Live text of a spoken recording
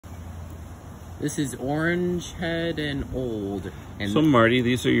This is Orange Head and Old. And so Marty,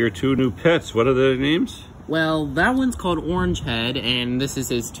 these are your two new pets. What are their names? well, that one's called Orange Head, and this is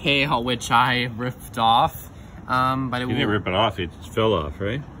his tail, which I ripped off. But You didn't rip it off, it just fell off,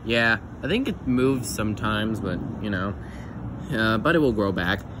 right? Yeah, I think it moves sometimes, but you know, but it will grow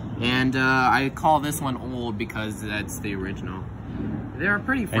back. And I call this one Old because that's the original. They're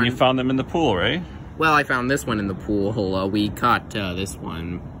pretty fun. And you found them in the pool, right? Well, I found this one in the pool. We caught this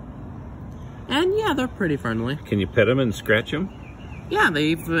one. And yeah, they're pretty friendly. Can you pet them and scratch them? Yeah,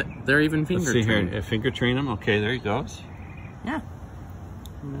 they're even finger Let's see trained. here, finger train them. Okay, there he goes. Yeah.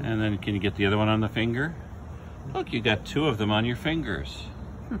 And then can you get the other one on the finger? Look, you got two of them on your fingers.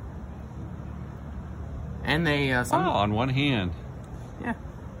 And they on one hand. Yeah.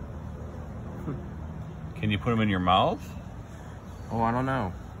 Can you put them in your mouth? Oh, I don't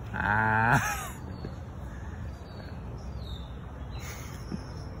know.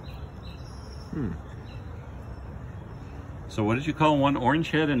 So what did you call one?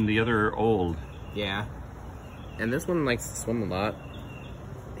 Orange Head and the other Old? Yeah. And this one likes to swim a lot.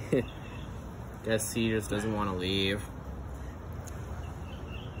 Guess he just doesn't want to leave.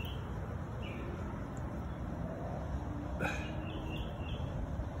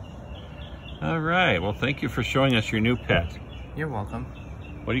 All right, well, thank you for showing us your new pet. You're welcome.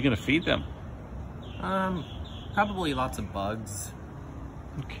 What are you gonna feed them? Probably lots of bugs.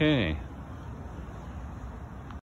 Okay.